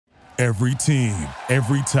Every team,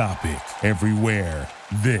 every topic, everywhere.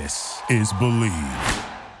 This is Believe.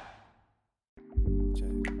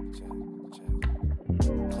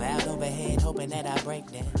 Cloud overhead, hoping that I break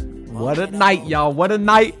that. What a night, y'all. What a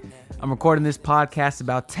night. I'm recording this podcast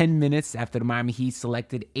about 10 minutes after the Miami Heat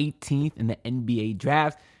selected 18th in the NBA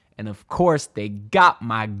draft. And of course, they got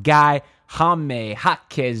my guy, Jaime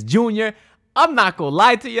Jaquez Jr. I'm not going to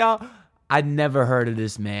lie to y'all. I never heard of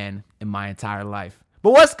this man in my entire life.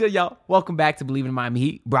 But what's good, y'all? Welcome back to Believe in Miami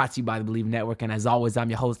Heat, brought to you by the Believe Network. And as always, I'm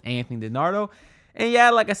your host, Anthony DiNardo. And yeah,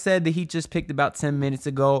 like I said, the Heat just picked about 10 minutes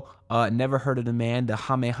ago. Never heard of the man, the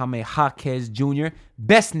Jaime Jaquez Jr.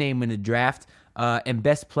 Best name in the draft and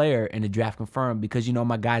best player in the draft confirmed, because you know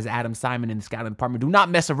my guys Adam Simon and the scouting department do not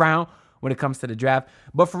mess around when it comes to the draft.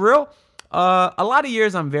 But for real, a lot of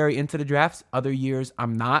years I'm very into the drafts. Other years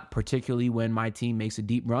I'm not, particularly when my team makes a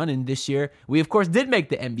deep run. And this year, we of course did make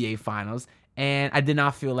the NBA Finals. And I did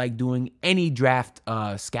not feel like doing any draft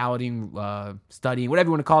scouting, studying, whatever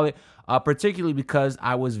you want to call it, particularly because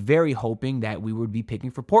I was very hoping that we would be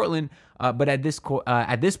picking for Portland. But at this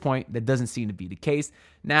point, that doesn't seem to be the case.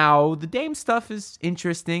 Now, the Dame stuff is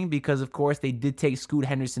interesting because, of course, they did take Scoot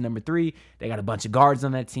Henderson number 3. They got a bunch of guards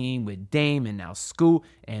on that team with Dame and now Scoot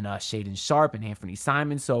and Shaedon Sharpe and Anthony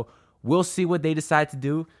Simon. So we'll see what they decide to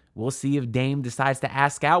do. We'll see if Dame decides to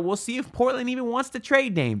ask out. We'll see if Portland even wants to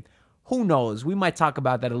trade Dame. Who knows? We might talk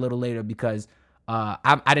about that a little later because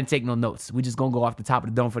I didn't take no notes. We're just going to go off the top of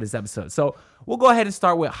the dome for this episode. So we'll go ahead and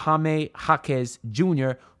start with Jaime Jaquez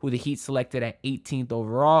Jr., who the Heat selected at 18th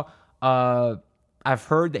overall. I've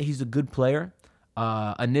heard that he's a good player.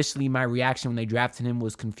 Initially, my reaction when they drafted him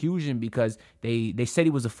was confusion because they said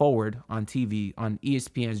he was a forward on TV, on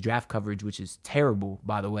ESPN's draft coverage, which is terrible,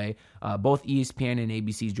 by the way. Both ESPN and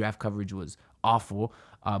ABC's draft coverage was awful,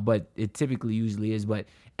 but it typically usually is. But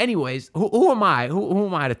anyways, who am I? Who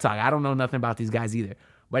am I to talk? I don't know nothing about these guys either.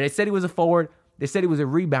 But they said he was a forward. They said he was a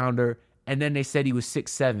rebounder. And then they said he was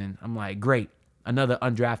 6'7". I'm like, great, another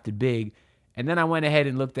undrafted big. And then I went ahead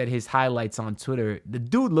and looked at his highlights on Twitter. The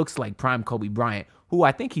dude looks like prime Kobe Bryant, who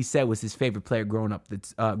I think he said was his favorite player growing up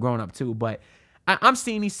too. But I'm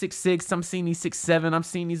seeing he's 6'6". I'm seeing he's 6'7". I'm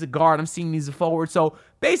seeing he's a guard. I'm seeing he's a forward. So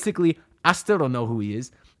basically, I still don't know who he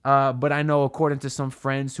is. But I know, according to some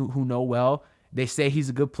friends who know well, they say he's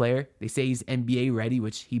a good player. They say he's NBA ready,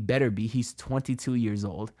 which he better be. He's 22 years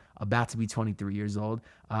old, about to be 23 years old,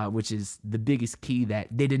 which is the biggest key that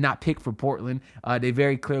they did not pick for Portland. They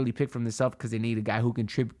very clearly picked from themselves because they need a guy who can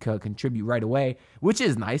contribute right away, which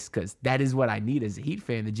is nice because that is what I need as a Heat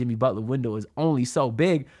fan. The Jimmy Butler window is only so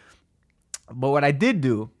big. But what I did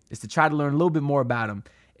do is to try to learn a little bit more about him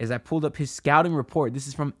is I pulled up his scouting report. This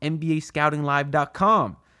is from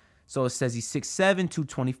NBAScoutingLive.com. So it says he's 6'7",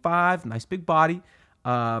 225, nice big body.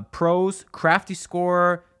 Pros, crafty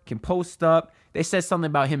scorer, can post up. They said something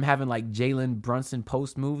about him having like Jalen Brunson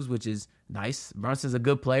post moves, which is nice. Brunson's a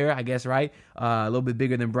good player, I guess, right? A little bit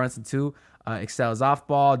bigger than Brunson too. Excels off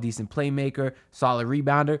ball, decent playmaker, solid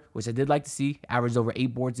rebounder, which I did like to see. Averaged over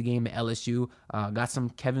 8 boards a game at LSU. Got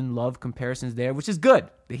some Kevin Love comparisons there, which is good.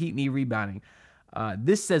 The Heat need rebounding.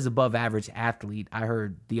 This says above average athlete. I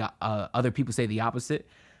heard the other people say the opposite.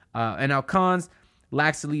 And now cons,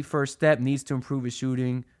 lacks elite first step, needs to improve his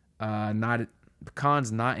shooting.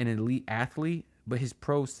 Cons, not an elite athlete, but his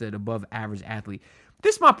pros said above average athlete.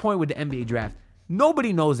 This is my point with the NBA draft.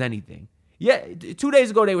 Nobody knows anything. Yeah, 2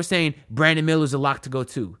 days ago they were saying Brandon Miller's a lock to go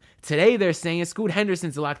 2. Today they're saying Scoot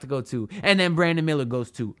Henderson's a lock to go 2. And then Brandon Miller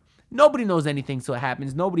goes 2. Nobody knows anything till it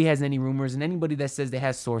happens. Nobody has any rumors. And anybody that says they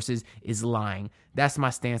have sources is lying. That's my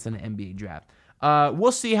stance on the NBA draft.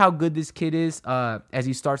 We'll see how good this kid is as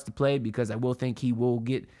he starts to play, because I will think he will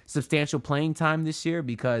get substantial playing time this year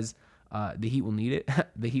because the Heat will need it.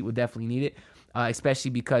 The Heat will definitely need it, especially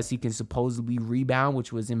because he can supposedly rebound,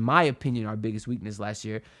 which was, in my opinion, our biggest weakness last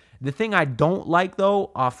year. The thing I don't like, though,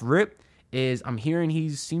 off rip, is I'm hearing he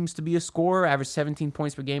seems to be a scorer, averaged 17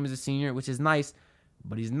 points per game as a senior, which is nice,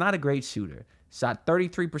 but he's not a great shooter. Shot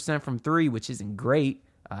 33% from 3, which isn't great.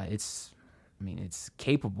 It's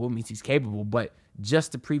capable. It means he's capable, but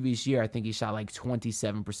just the previous year, I think he shot like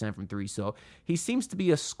 27% from 3. So he seems to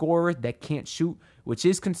be a scorer that can't shoot, which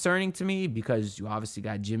is concerning to me because you obviously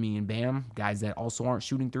got Jimmy and Bam, guys that also aren't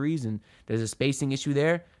shooting threes, and there's a spacing issue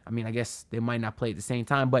there. I mean, I guess they might not play at the same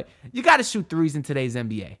time, but you got to shoot threes in today's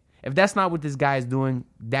NBA. If that's not what this guy is doing,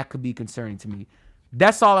 that could be concerning to me.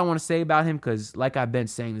 That's all I want to say about him because, like I've been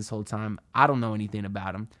saying this whole time, I don't know anything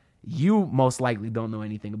about him. You most likely don't know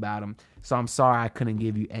anything about him, so I'm sorry I couldn't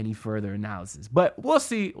give you any further analysis. But we'll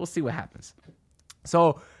see. We'll see what happens. So,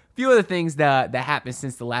 a few other things that happened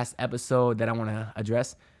since the last episode that I want to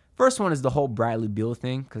address. First one is the whole Bradley Beal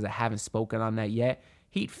thing, because I haven't spoken on that yet.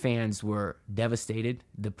 Heat fans were devastated,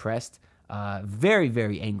 depressed, very,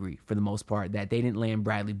 very angry for the most part that they didn't land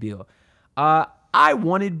Bradley Beal. I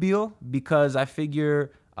wanted Beal because I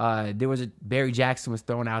figure Barry Jackson was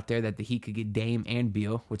thrown out there that the Heat could get Dame and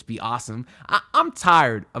Beal, which would be awesome. I'm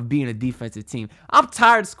tired of being a defensive team. I'm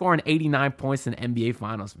tired of scoring 89 points in the NBA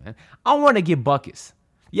Finals, man. I want to get buckets.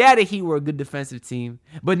 Yeah, the Heat were a good defensive team,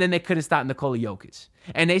 but then they couldn't stop Nikola Jokic.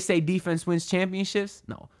 And they say defense wins championships?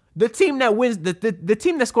 No. The team that wins, the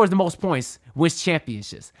team that scores the most points wins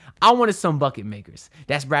championships. I wanted some bucket makers.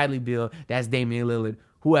 That's Bradley Beal. That's Damian Lillard,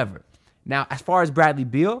 whoever. Now, as far as Bradley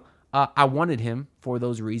Beal, I wanted him for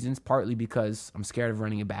those reasons, partly because I'm scared of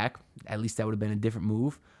running it back. At least that would have been a different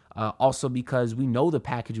move. Also because we know the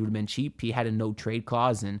package would have been cheap. He had a no-trade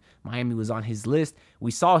clause, and Miami was on his list.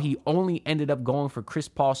 We saw he only ended up going for Chris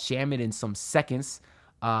Paul, Shamet, and some seconds.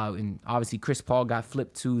 And obviously Chris Paul got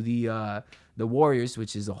flipped to the Warriors,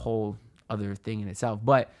 which is a whole other thing in itself.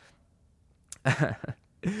 But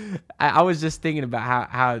I was just thinking about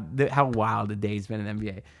how wild the day's been in the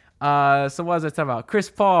NBA. So what was I talking about? Chris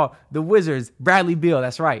Paul, the Wizards, Bradley Beal.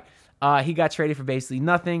 That's right. He got traded for basically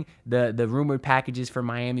nothing. The rumored packages for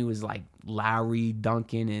Miami was like Lowry,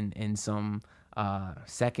 Duncan, and some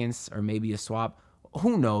seconds or maybe a swap.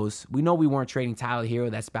 Who knows? We know we weren't trading Tyler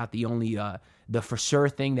Hero. That's about the only the for sure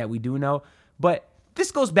thing that we do know. But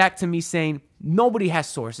this goes back to me saying nobody has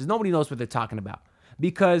sources. Nobody knows what they're talking about.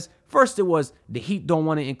 Because first it was the Heat don't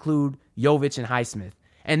want to include Jovic and Highsmith.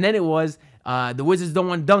 And then it was the Wizards don't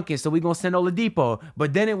want Duncan, so we're going to send Oladipo.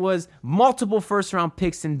 But then it was multiple first-round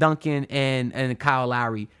picks in Duncan and Kyle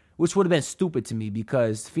Lowry, which would have been stupid to me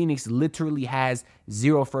because Phoenix literally has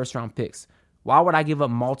 0 first-round picks. Why would I give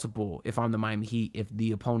up multiple if I'm the Miami Heat if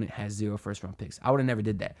the opponent has 0 first-round picks? I would have never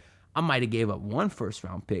did that. I might have gave up 1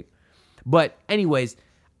 first-round pick. But anyways,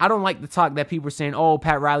 I don't like the talk that people are saying, oh,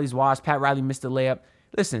 Pat Riley's washed, Pat Riley missed a layup.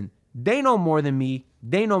 Listen, they know more than me.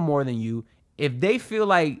 They know more than you. If they feel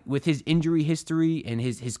like with his injury history and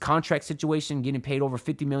his contract situation, getting paid over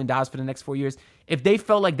 $50 million for the next 4 years, if they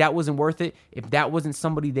felt like that wasn't worth it, if that wasn't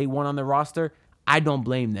somebody they want on the roster, I don't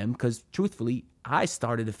blame them because truthfully, I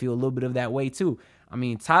started to feel a little bit of that way too. I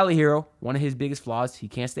mean, Tyler Hero, one of his biggest flaws, he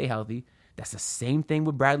can't stay healthy. That's the same thing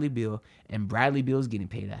with Bradley Beal, and Bradley Beal is getting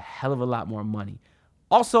paid a hell of a lot more money.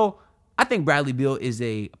 Also, I think Bradley Beal is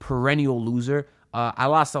a perennial loser. I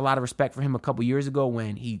lost a lot of respect for him a couple years ago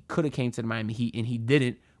when he could have came to the Miami Heat and he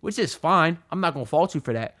didn't, which is fine. I'm not going to fault you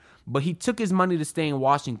for that. But he took his money to stay in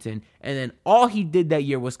Washington, and then all he did that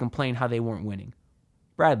year was complain how they weren't winning.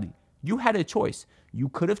 Bradley, you had a choice. You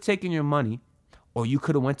could have taken your money, or you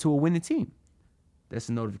could have went to a winning team. That's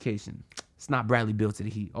a notification. It's not Bradley Beal to the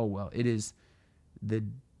Heat. Oh, well, it is the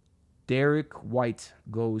Derek White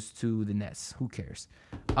goes to the Nets. Who cares?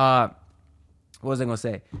 What was I going to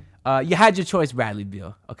say? You had your choice, Bradley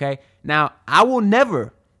Beal, okay? Now, I will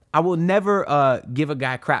never give a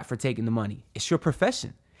guy crap for taking the money. It's your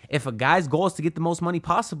profession. If a guy's goal is to get the most money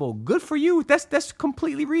possible, good for you. That's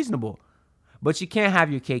completely reasonable. But you can't have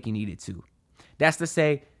your cake and eat it too. That's to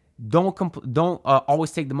say, don't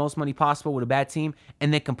always take the most money possible with a bad team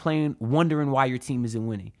and then complain, wondering why your team isn't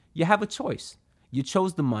winning. You have a choice. You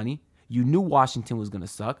chose the money. You knew Washington was going to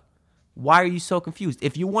suck. Why are you so confused?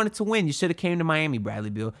 If you wanted to win, you should have came to Miami, Bradley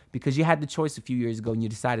Beal, because you had the choice a few years ago and you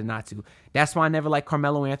decided not to. That's why I never liked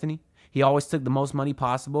Carmelo Anthony. He always took the most money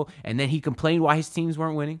possible, and then he complained why his teams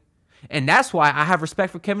weren't winning. And that's why I have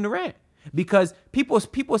respect for Kevin Durant, because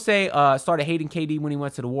people say started hating KD when he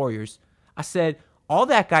went to the Warriors. I said, all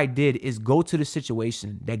that guy did is go to the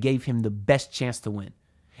situation that gave him the best chance to win.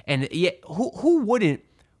 And yet, who wouldn't?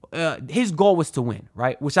 His goal was to win,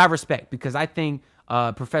 right? Which I respect, because I think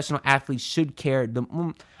professional athletes should care. I don't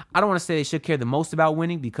want to say they should care the most about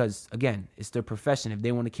winning because, again, it's their profession. If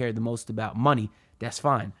they want to care the most about money, that's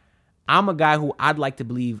fine. I'm a guy who I'd like to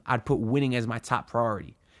believe I'd put winning as my top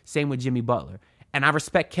priority. Same with Jimmy Butler. And I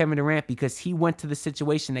respect Kevin Durant because he went to the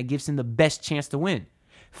situation that gives him the best chance to win.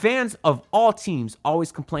 Fans of all teams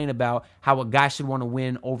always complain about how a guy should want to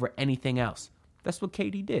win over anything else. That's what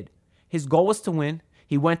KD did. His goal was to win.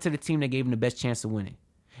 He went to the team that gave him the best chance of winning.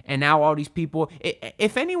 And now all these people,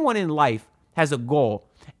 if anyone in life has a goal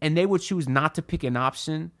and they would choose not to pick an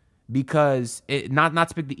option because not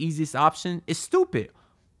to pick the easiest option, it's stupid.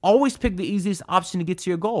 Always pick the easiest option to get to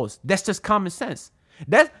your goals. That's just common sense.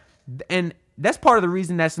 That's part of the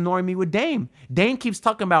reason that's annoying me with Dame. Dame keeps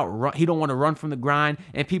talking about he don't want to run from the grind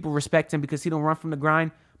and people respect him because he don't run from the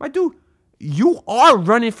grind. My dude, you are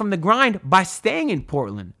running from the grind by staying in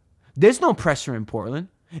Portland. There's no pressure in Portland.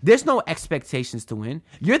 There's no expectations to win.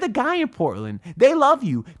 You're the guy in Portland. They love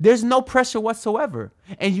you. There's no pressure whatsoever.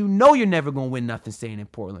 And you know you're never going to win nothing staying in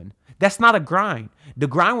Portland. That's not a grind. The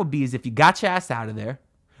grind would be is if you got your ass out of there,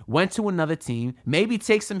 went to another team, maybe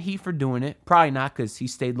take some heat for doing it. Probably not because he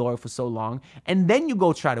stayed loyal for so long. And then you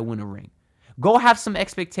go try to win a ring. Go have some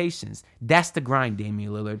expectations. That's the grind,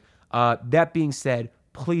 Damian Lillard. That being said,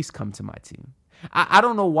 please come to my team. I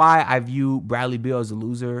don't know why I view Bradley Beal as a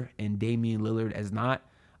loser and Damian Lillard as not.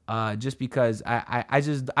 Just because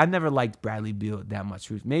I never liked Bradley Beal that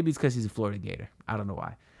much. Maybe it's because he's a Florida Gator. I don't know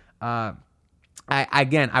why.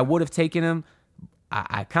 I would have taken him.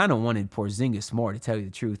 I kind of wanted Porzingis more, to tell you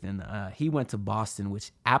the truth, and he went to Boston,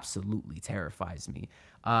 which absolutely terrifies me.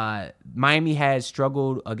 Miami has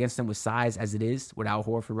struggled against them with size as it is, without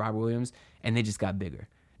Horford, Robert Williams, and they just got bigger.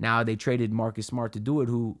 Now, they traded Marcus Smart to do it,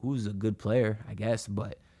 who's a good player, I guess,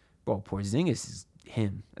 but, bro, Porzingis is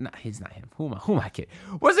him. He's not him. Who am I kidding?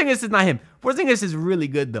 Porzingis is not him. Porzingis is really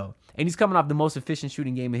good, though, and he's coming off the most efficient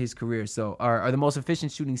shooting game of his career, or the most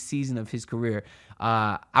efficient shooting season of his career.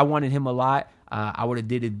 I wanted him a lot. I would have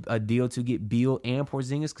did a deal to get Beal and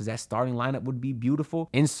Porzingis because that starting lineup would be beautiful.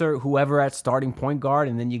 Insert whoever at starting point guard,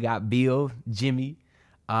 and then you got Beal, Jimmy,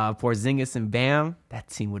 Porzingis, and Bam. That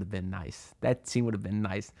team would have been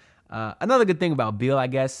nice. Another good thing about Beal, I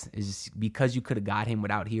guess, is because you could have got him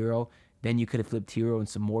without Hero, then you could have flipped Hero and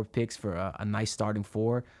some more picks for a nice starting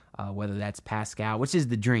four, whether that's Pascal, which is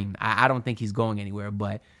the dream. I don't think he's going anywhere,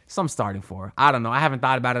 but some starting four. I don't know. I haven't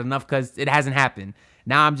thought about it enough because it hasn't happened.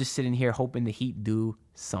 Now I'm just sitting here hoping the Heat do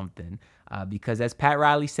something because as Pat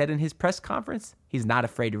Riley said in his press conference, he's not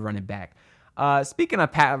afraid to run it back. Speaking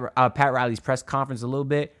of Pat Riley's press conference a little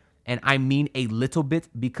bit, and I mean a little bit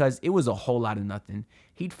because it was a whole lot of nothing.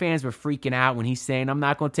 Heat fans were freaking out when he's saying, I'm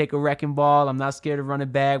not going to take a wrecking ball. I'm not scared to run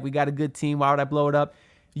it back. We got a good team. Why would I blow it up?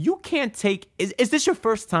 You can't take, is this your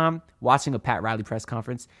first time watching a Pat Riley press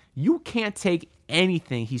conference? You can't take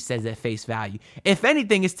anything he says at face value. If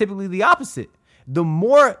anything, it's typically the opposite. The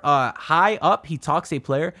more high up he talks a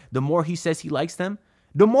player, the more he says he likes them,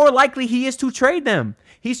 the more likely he is to trade them.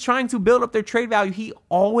 He's trying to build up their trade value. He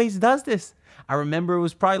always does this. I remember it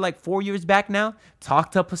was probably like 4 years back now.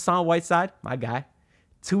 Talked up Hassan Whiteside, my guy.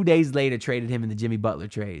 2 days later, traded him in the Jimmy Butler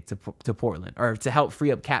trade to Portland, or to help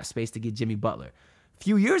free up cap space to get Jimmy Butler. A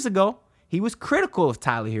few years ago, he was critical of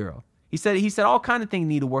Tyler Hero. He said all kind of things,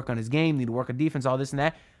 need to work on his game, need to work on defense, all this and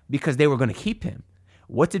that, because they were going to keep him.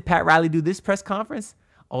 What did Pat Riley do this press conference?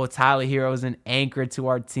 Oh, Tyler Hero is an anchor to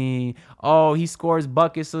our team. Oh, he scores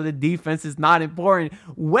buckets, so the defense is not important.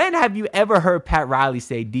 When have you ever heard Pat Riley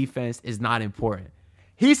say defense is not important?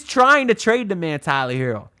 He's trying to trade the man Tyler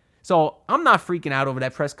Hero. So I'm not freaking out over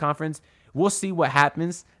that press conference. We'll see what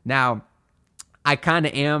happens. Now, I kind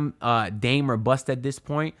of am Dame or bust at this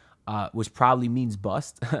point, which probably means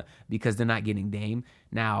bust because they're not getting Dame.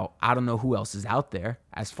 Now, I don't know who else is out there.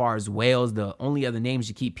 As far as Wales, the only other names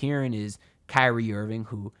you keep hearing is Kyrie Irving,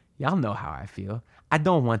 who y'all know how I feel. I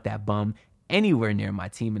don't want that bum anywhere near my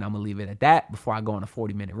team, and I'm going to leave it at that before I go on a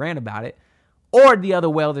 40-minute rant about it. Or the other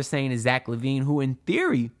whale they're saying is Zach LaVine, who in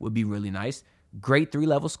theory would be really nice. Great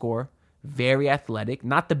 3-level scorer, very athletic,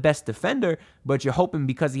 not the best defender, but you're hoping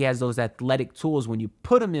because he has those athletic tools, when you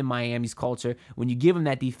put him in Miami's culture, when you give him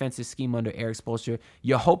that defensive scheme under Eric Spoelstra,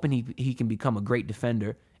 you're hoping he can become a great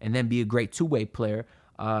defender and then be a great two-way player.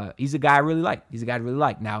 He's a guy I really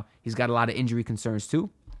like. Now, he's got a lot of injury concerns too,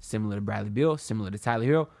 similar to Bradley Beal, similar to Tyler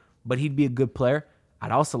Hero, but he'd be a good player.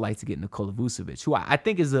 I'd also like to get Nikola Vucevic, who I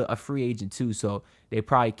think is a free agent too, so they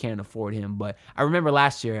probably can't afford him. But I remember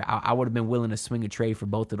last year, I would have been willing to swing a trade for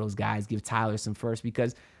both of those guys, give Tyler some first,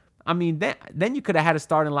 because, I mean, then you could have had a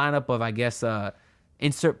starting lineup of, I guess,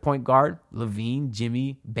 insert point guard, LaVine,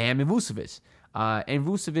 Jimmy, Bam, and Vucevic. And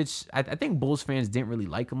Vucevic, I think Bulls fans didn't really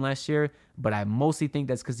like him last year, but I mostly think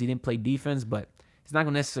that's because he didn't play defense, but he's not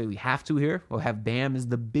going to necessarily have to here. We'll have Bam as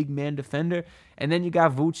the big man defender. And then you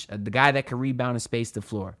got Vooch, the guy that can rebound and space the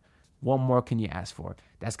floor. What more can you ask for?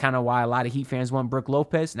 That's kind of why a lot of Heat fans want Brook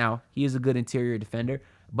Lopez. Now, he is a good interior defender,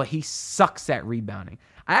 but he sucks at rebounding.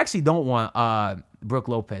 I actually don't want Brook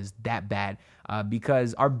Lopez that bad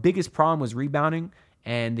because our biggest problem was rebounding,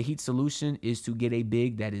 and the Heat solution is to get a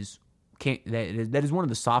big that is one of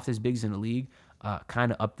the softest bigs in the league,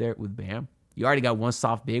 kind of up there with Bam. You already got one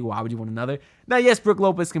soft big. Why would you want another? Now, yes, Brook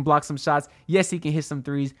Lopez can block some shots. Yes, he can hit some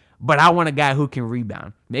threes. But I want a guy who can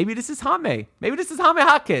rebound. Maybe this is Jaime. Maybe this is Jaime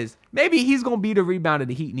Jaquez. Maybe he's going to be the rebounder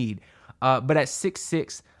the Heat need. But at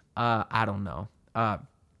 6'6", I don't know.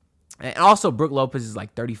 And also, Brook Lopez is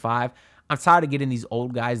like 35. I'm tired of getting these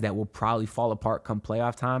old guys that will probably fall apart come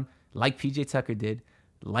playoff time, like PJ Tucker did,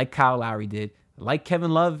 like Kyle Lowry did, like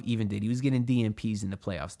Kevin Love even did. He was getting DNPs in the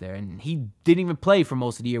playoffs there, and he didn't even play for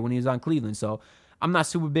most of the year when he was on Cleveland. So I'm not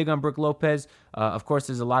super big on Brook Lopez. Of course,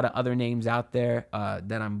 there's a lot of other names out there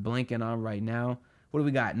that I'm blanking on right now. What do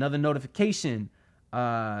we got? Another notification.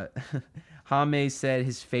 Jaime said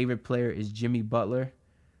his favorite player is Jimmy Butler.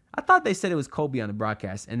 I thought they said it was Kobe on the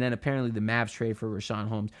broadcast. And then apparently the Mavs trade for Rashawn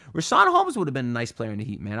Holmes. Rashawn Holmes would have been a nice player in the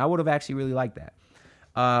Heat, man. I would have actually really liked that.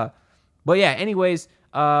 But yeah, anyways,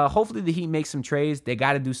 hopefully the Heat make some trades. They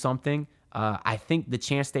got to do something. I think the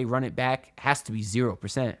chance they run it back has to be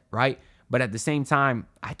 0%, right? But at the same time,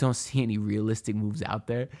 I don't see any realistic moves out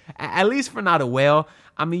there, at least for not a whale.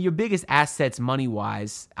 I mean, your biggest assets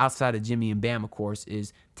money-wise, outside of Jimmy and Bam, of course,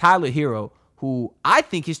 is Tyler Hero, who I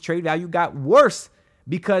think his trade value got worse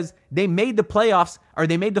because they made the playoffs or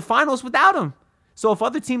they made the finals without him. So if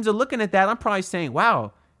other teams are looking at that, I'm probably saying,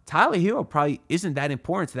 wow, Tyler Hero probably isn't that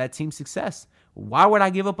important to that team's success. Why would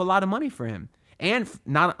I give up a lot of money for him? And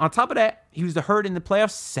not on top of that, he was the hurt in the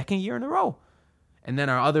playoffs second year in a row. And then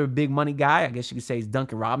our other big money guy, I guess you could say, is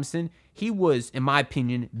Duncan Robinson. He was, in my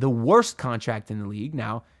opinion, the worst contract in the league.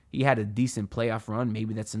 Now, he had a decent playoff run.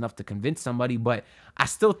 Maybe that's enough to convince somebody, but I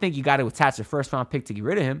still think you got to attach a first-round pick to get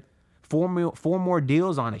rid of him. Four more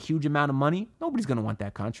deals on a huge amount of money. Nobody's going to want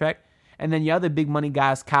that contract. And then your other big money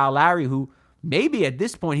guy is Kyle Lowry, who maybe at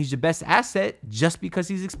this point he's your best asset just because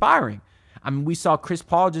he's expiring. I mean, we saw Chris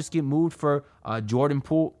Paul just get moved for Jordan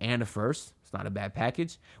Poole and a first. It's not a bad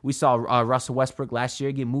package. We saw Russell Westbrook last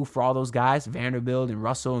year get moved for all those guys, Vanderbilt and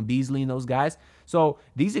Russell and Beasley and those guys. So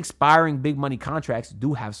these expiring big money contracts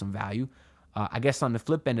do have some value. I guess on the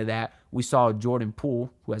flip end of that, we saw Jordan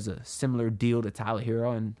Poole, who has a similar deal to Tyler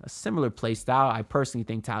Hero and a similar play style. I personally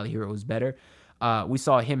think Tyler Hero is better. We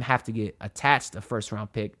saw him have to get attached a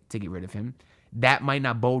first-round pick to get rid of him. That might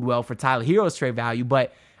not bode well for Tyler Hero's trade value,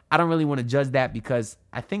 but I don't really want to judge that because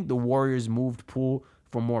I think the Warriors moved Poole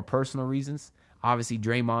for more personal reasons. Obviously,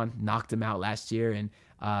 Draymond knocked him out last year, and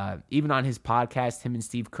even on his podcast, him and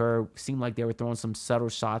Steve Kerr seemed like they were throwing some subtle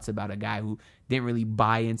shots about a guy who didn't really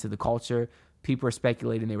buy into the culture. People are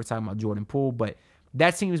speculating they were talking about Jordan Poole, but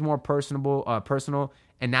that seems more personal.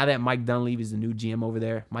 And now that Mike Dunleavy is the new GM over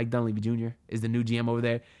there, Mike Dunleavy Jr. is the new GM over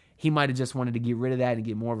there, he might have just wanted to get rid of that and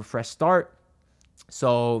get more of a fresh start.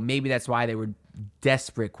 So maybe that's why they were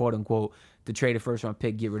desperate, quote unquote, to trade a first-round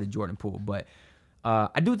pick, get rid of Jordan Poole. But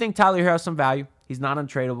I do think Tyler Hero has some value. He's not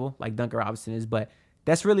untradeable like Duncan Robinson is, but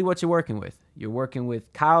that's really what you're working with. You're working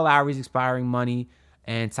with Kyle Lowry's expiring money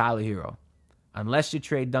and Tyler Hero. Unless you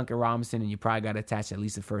trade Duncan Robinson, and you probably got to attach at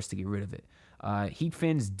least a first to get rid of it. Heat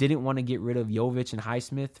fans didn't want to get rid of Jovic and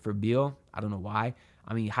Highsmith for Beal. I don't know why.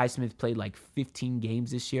 I mean, Highsmith played like 15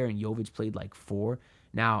 games this year, and Jovic played like 4.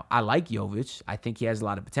 Now, I like Jovic. I think he has a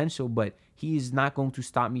lot of potential, but he is not going to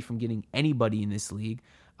stop me from getting anybody in this league.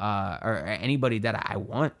 Or anybody that I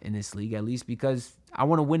want in this league, at least, because I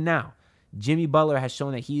want to win now. Jimmy Butler has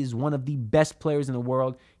shown that he is one of the best players in the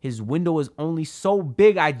world. His window is only so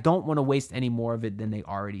big, I don't want to waste any more of it than they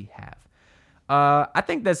already have. I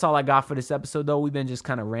think that's all I got for this episode, though. We've been just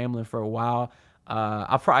kind of rambling for a while.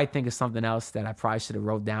 I'll probably think of something else that I probably should have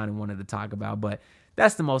wrote down and wanted to talk about, but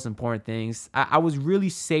that's the most important things. I was really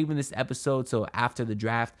saving this episode till after the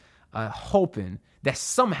draft, hoping that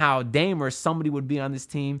somehow Dame or somebody would be on this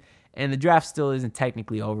team, and the draft still isn't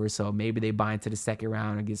technically over, so maybe they buy into the second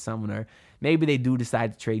round and get someone, or maybe they do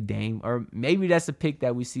decide to trade Dame, or maybe that's a pick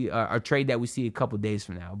that we see, or trade that we see a couple days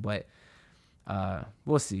from now, but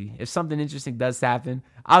we'll see. If something interesting does happen,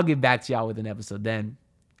 I'll get back to y'all with an episode then.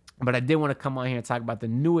 But I did want to come on here and talk about the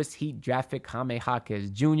newest Heat draft pick, Jaime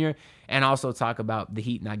Jaquez Jr., and also talk about the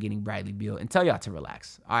Heat not getting Bradley Beal, and tell y'all to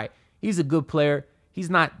relax. All right, he's a good player. He's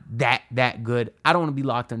not that good. I don't want to be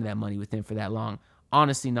locked into that money with him for that long.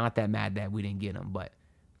 Honestly, not that mad that we didn't get him, but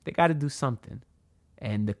they got to do something.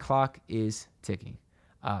 And the clock is ticking.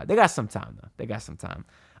 They got some time, though. They got some time.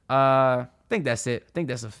 I think that's it. I think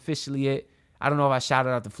that's officially it. I don't know if I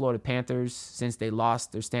shouted out the Florida Panthers since they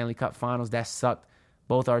lost their Stanley Cup Finals. That sucked.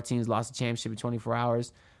 Both our teams lost the championship in 24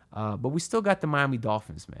 hours. But we still got the Miami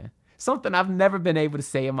Dolphins, man. Something I've never been able to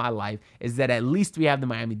say in my life is that at least we have the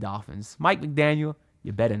Miami Dolphins. Mike McDaniel,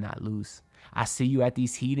 you better not lose. I see you at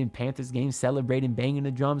these Heat and Panthers games celebrating, banging the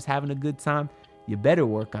drums, having a good time. You better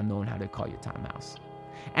work on knowing how to call your timeouts.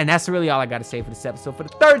 And that's really all I got to say for this episode. For the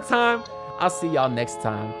third time, I'll see y'all next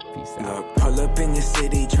time. Peace out. Pull up in your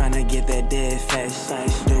city trying to get that dead face.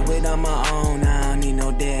 Do it on my own, I don't need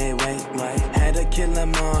no dead weight. Had to kill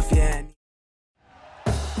him off, yeah.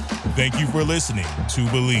 Thank you for listening to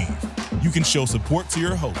Believe. You can show support to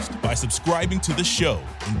your host by subscribing to the show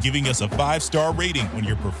and giving us a 5-star rating on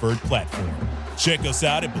your preferred platform. Check us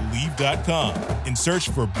out at Believe.com and search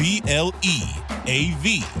for BLE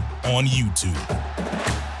on YouTube.